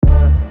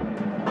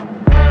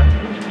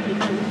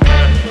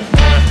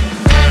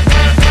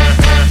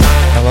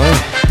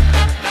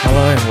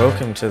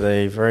welcome to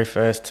the very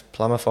first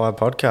Plumbify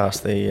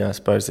podcast. I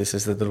suppose this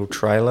is the little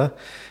trailer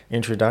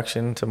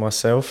introduction to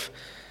myself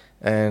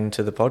and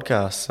to the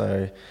podcast.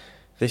 So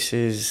this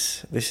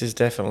is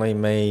definitely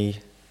me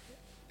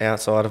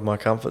outside of my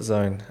comfort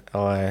zone.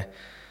 If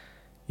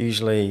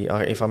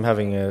I'm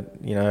having a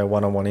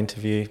one-on-one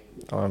interview,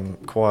 I'm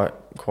quite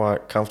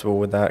comfortable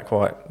with that.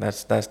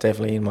 That's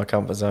definitely in my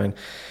comfort zone.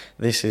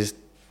 This is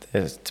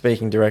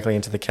speaking directly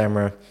into the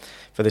camera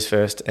for this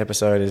first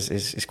episode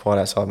is quite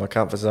outside my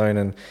comfort zone,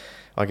 and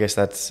I guess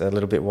that's a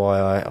little bit why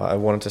I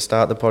wanted to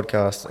start the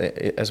podcast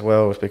as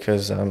well, was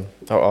because I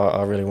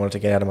really wanted to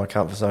get out of my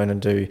comfort zone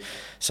and do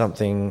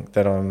something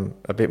that I'm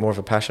a bit more of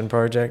a passion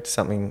project,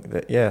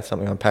 something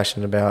I'm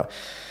passionate about.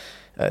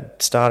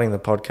 Starting the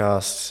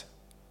podcast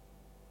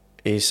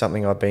is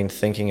something I've been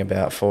thinking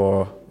about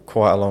for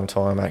quite a long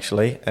time,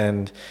 actually,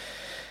 and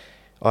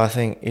I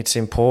think it's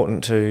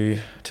important to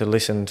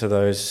listen to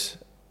those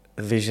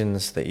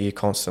visions that you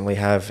constantly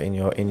have in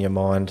your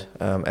mind,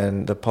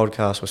 and the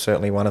podcast was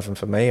certainly one of them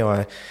for me.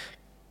 I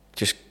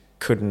just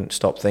couldn't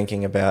stop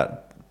thinking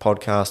about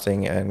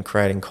podcasting and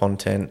creating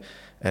content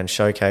and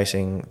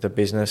showcasing the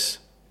business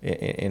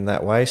in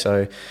that way.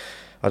 So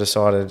I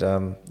decided,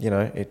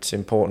 it's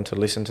important to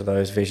listen to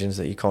those visions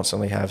that you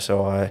constantly have.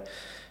 So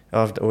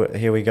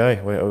here we go.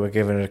 We're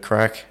giving it a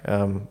crack.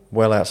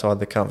 Well outside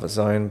the comfort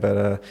zone,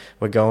 but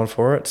we're going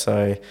for it.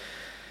 So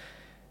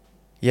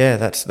yeah,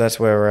 that's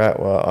where we're at.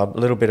 Well, a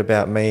little bit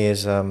about me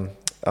is my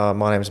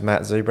name is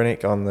Matt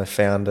Zubranick. I'm the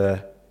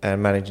founder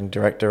and managing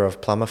director of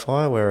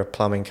Plumbify. We're a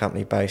plumbing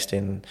company based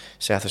in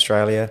South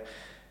Australia.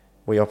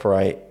 We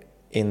operate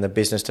in the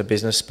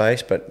business-to-business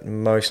space, but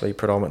mostly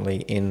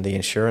predominantly in the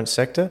insurance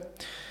sector.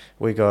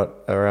 We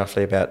got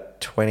roughly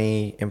about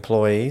 20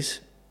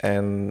 employees,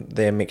 and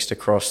they're mixed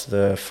across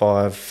the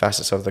 5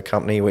 facets of the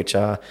company, which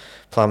are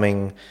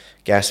plumbing,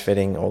 gas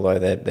fitting, although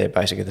they're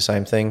basically the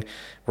same thing,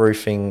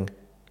 roofing,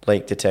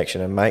 leak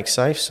detection and make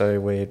safe. So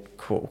we're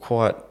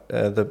quite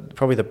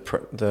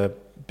the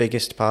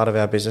biggest part of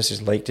our business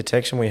is leak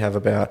detection. We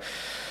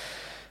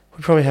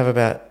probably have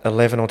about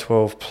 11 or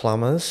 12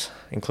 plumbers,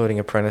 including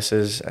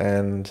apprentices,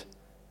 and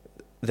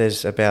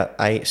there's about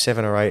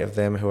 7 or 8 of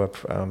them who are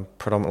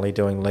predominantly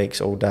doing leaks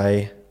all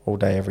day,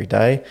 every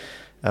day.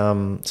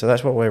 So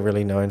that's what we're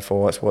really known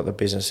for. That's what the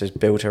business is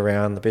built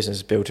around. The business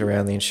is built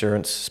around the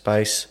insurance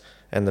space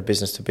and the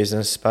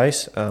business-to-business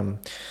space,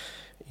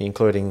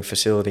 including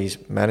facilities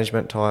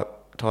management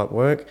type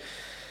work.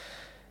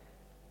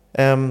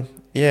 And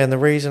the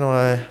reason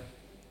I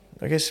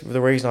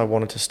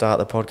wanted to start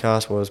the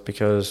podcast was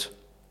because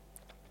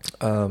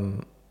a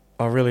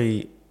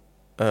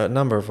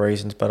number of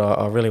reasons, but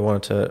I really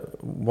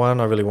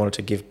wanted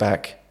to give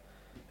back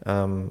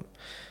to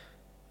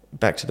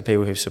the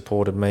people who've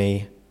supported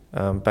me,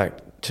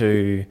 back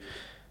to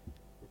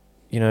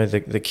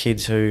the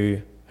kids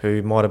who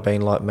might have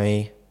been like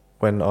me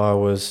when I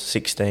was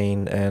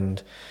 16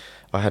 and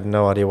I had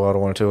no idea what I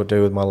wanted to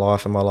do with my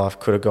life, and my life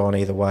could have gone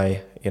either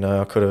way.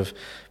 I could have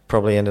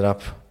probably ended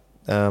up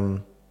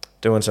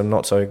doing some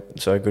not so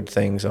good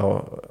things.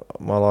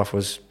 My life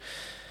was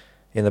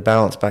in the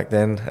balance back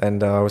then,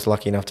 and I was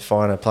lucky enough to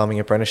find a plumbing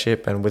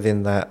apprenticeship, and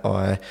within that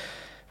I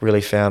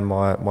really found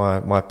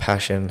my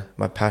passion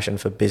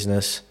for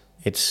business.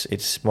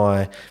 It's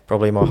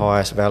probably my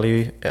highest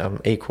value,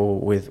 equal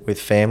with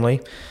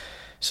family.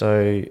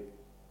 So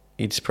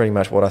it's pretty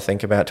much what I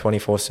think about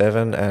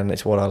 24/7, and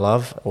it's what I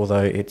love.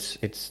 Although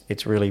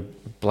it's really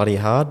bloody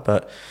hard,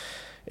 but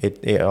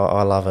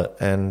I love it,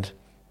 and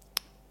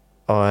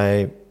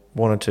I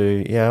wanted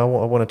to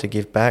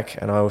give back,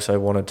 and I also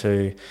wanted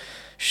to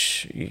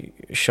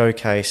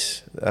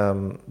showcase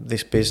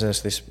this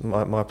business,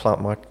 my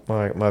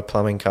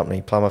plumbing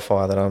company,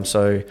 Plumbify, that I'm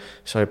so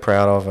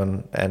proud of,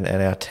 and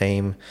our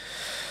team.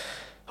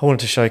 I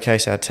wanted to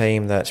showcase our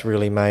team that's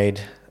really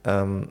made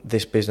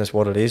this business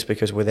what it is,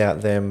 because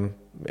without them,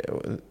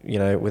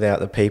 without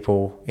the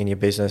people in your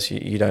business,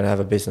 you don't have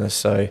a business.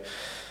 So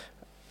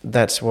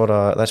that's what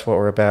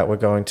we're about. We're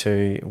going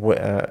to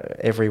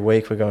every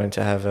week we're going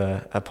to have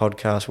a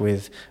podcast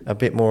with a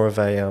bit more of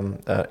a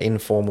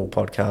informal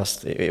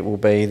podcast. It will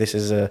be this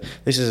is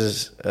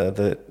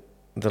the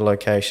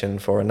location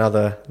for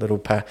another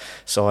little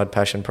side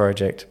passion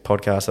project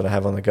podcast that I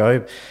have on the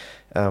go.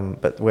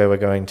 But where we're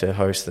going to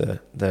host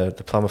the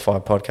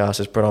Plumbify podcast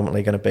is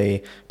predominantly going to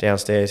be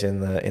downstairs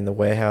in the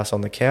warehouse on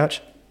the couch.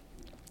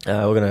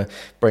 We're going to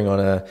bring on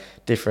a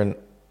different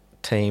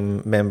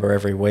team member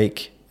every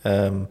week.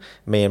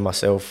 Me and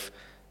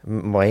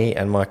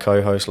my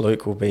co-host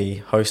Luke will be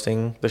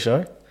hosting the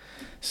show.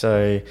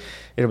 So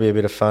it'll be a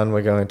bit of fun.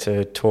 We're going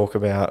to talk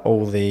about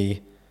all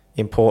the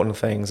important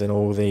things and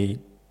all the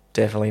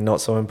definitely not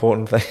so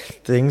important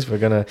things. We're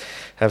going to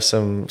have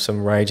some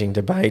raging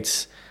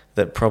debates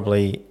that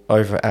probably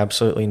over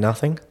absolutely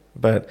nothing,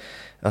 but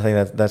I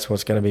think that's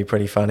what's going to be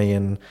pretty funny,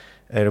 and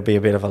it'll be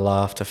a bit of a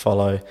laugh to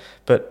follow.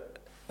 But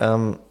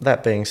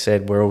that being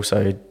said, we're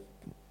also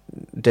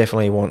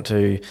definitely want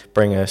to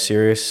bring a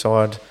serious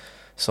side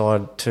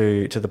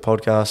to the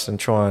podcast and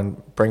try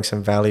and bring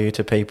some value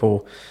to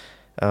people.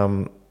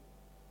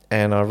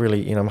 I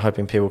really, I'm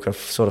hoping people can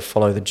sort of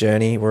follow the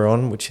journey we're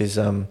on, which is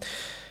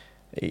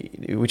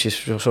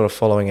sort of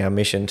following our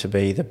mission to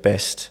be the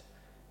best,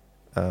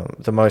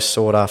 the most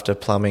sought after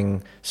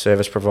plumbing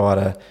service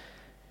provider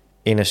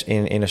in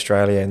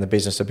Australia in the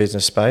business to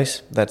business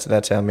space.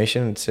 That's our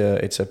mission.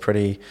 It's a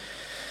pretty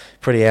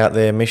out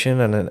there mission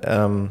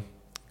and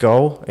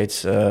goal.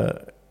 It's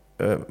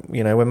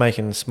we're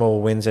making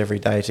small wins every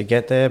day to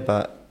get there,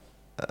 but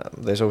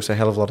there's also a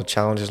hell of a lot of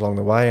challenges along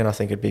the way, and I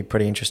think it'd be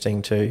pretty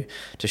interesting to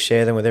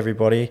share them with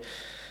everybody,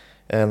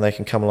 and they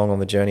can come along on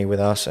the journey with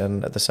us,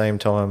 and at the same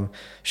time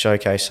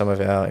showcase some of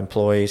our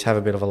employees, have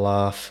a bit of a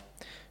laugh,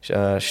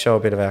 show a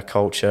bit of our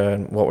culture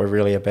and what we're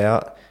really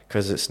about,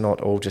 because it's not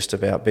all just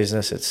about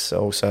business, it's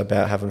also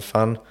about having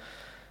fun.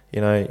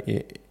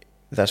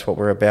 That's what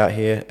we're about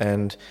here,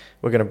 and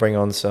we're going to bring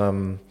on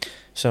some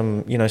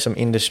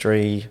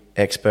industry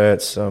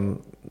experts,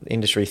 some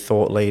industry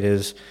thought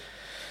leaders,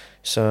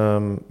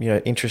 some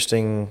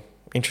interesting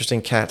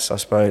cats, I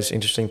suppose,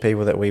 interesting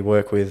people that we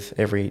work with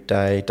every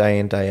day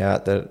in, day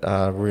out, that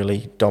are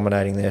really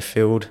dominating their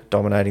field,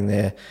 dominating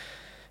their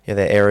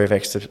area of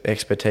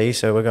expertise.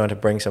 So we're going to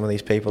bring some of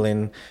these people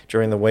in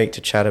during the week to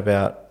chat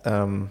about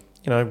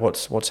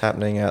what's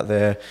happening out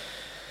there,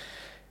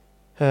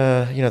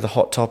 the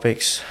hot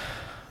topics,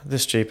 the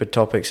stupid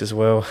topics as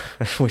well,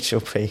 which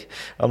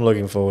I'm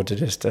looking forward to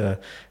just having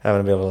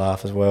a bit of a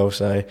laugh as well.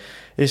 So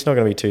it's not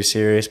going to be too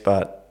serious,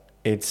 but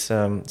it's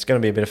going to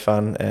be a bit of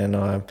fun, and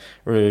I'm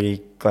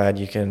really glad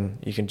you can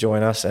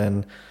join us,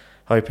 and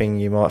hoping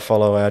you might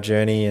follow our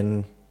journey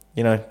and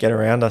get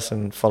around us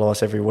and follow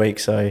us every week.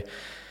 So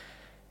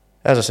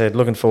as I said,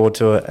 looking forward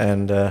to it,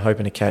 and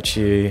hoping to catch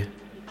you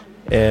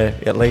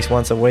at least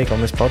once a week on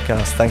this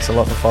podcast. Thanks a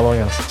lot for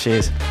following us.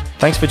 Cheers.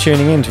 Thanks for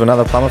tuning in to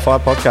another Plumbify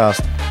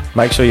podcast.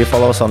 Make sure you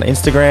follow us on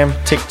Instagram,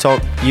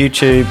 TikTok,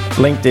 YouTube,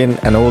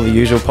 LinkedIn, and all the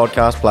usual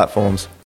podcast platforms.